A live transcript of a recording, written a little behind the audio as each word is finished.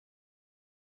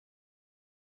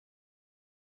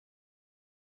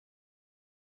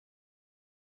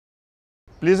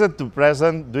Pleased to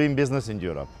present Doing Business in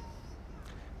Europe.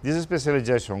 This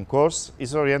specialization course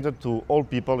is oriented to all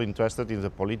people interested in the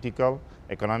political,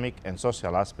 economic and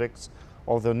social aspects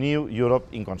of the new Europe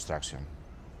in construction.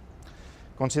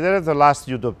 Considered the last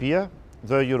utopia,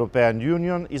 the European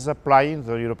Union is applying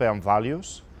the European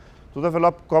values to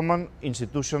develop common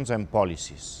institutions and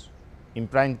policies,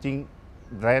 implementing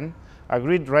then a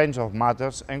great range of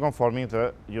matters and conforming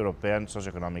the European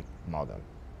socio-economic model.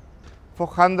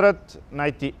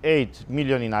 498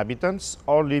 million inhabitants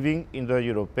are living in the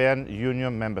European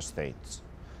Union member states.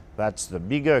 That's the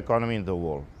bigger economy in the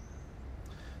world.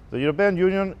 The European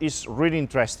Union is really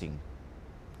interesting,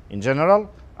 in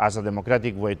general, as a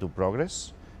democratic way to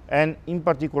progress, and in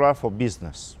particular for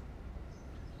business.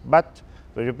 But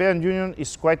the European Union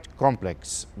is quite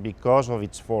complex because of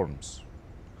its forms.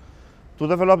 To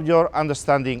develop your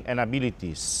understanding and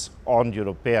abilities on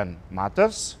European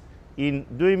matters, in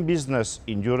Doing Business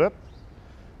in Europe,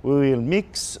 we will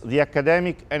mix the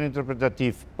academic and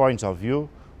interpretative points of view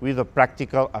with the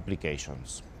practical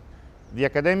applications. The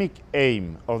academic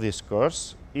aim of this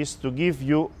course is to give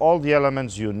you all the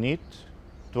elements you need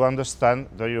to understand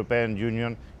the European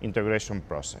Union integration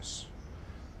process,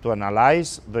 to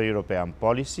analyze the European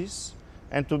policies,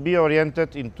 and to be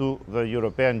oriented into the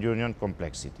European Union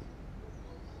complexity.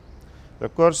 The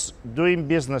course Doing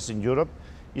Business in Europe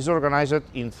is organized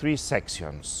in 3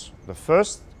 sections. The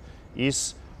first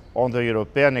is on the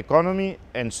European economy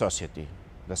and society.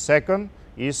 The second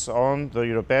is on the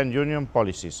European Union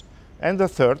policies. And the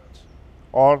third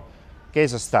are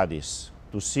case studies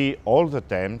to see all the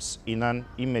themes in an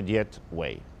immediate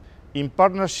way. In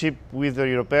partnership with the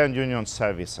European Union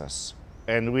services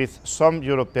and with some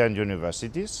European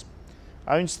universities,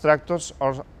 our instructors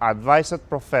are advised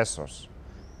professors,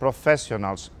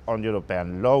 professionals on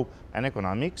European law and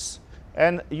economics,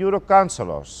 and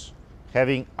Euro-counselors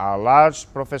having a large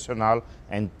professional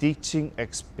and teaching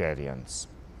experience.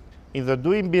 In the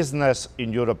Doing Business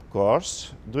in Europe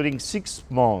course, during 6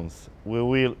 months, we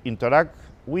will interact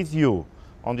with you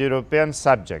on the European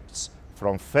subjects,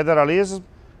 from federalism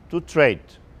to trade,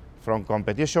 from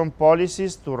competition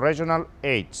policies to regional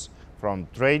aids, from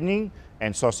training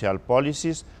and social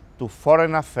policies to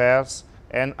foreign affairs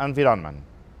and environment.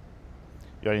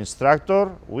 Your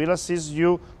instructor will assist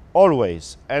you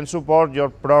always and support your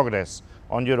progress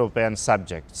on European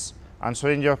subjects,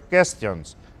 answering your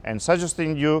questions and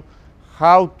suggesting you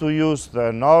how to use the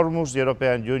enormous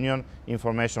European Union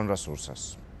information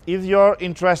resources. If you're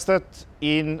interested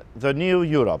in the new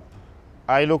Europe,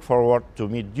 I look forward to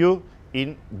meet you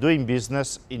in Doing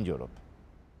Business in Europe.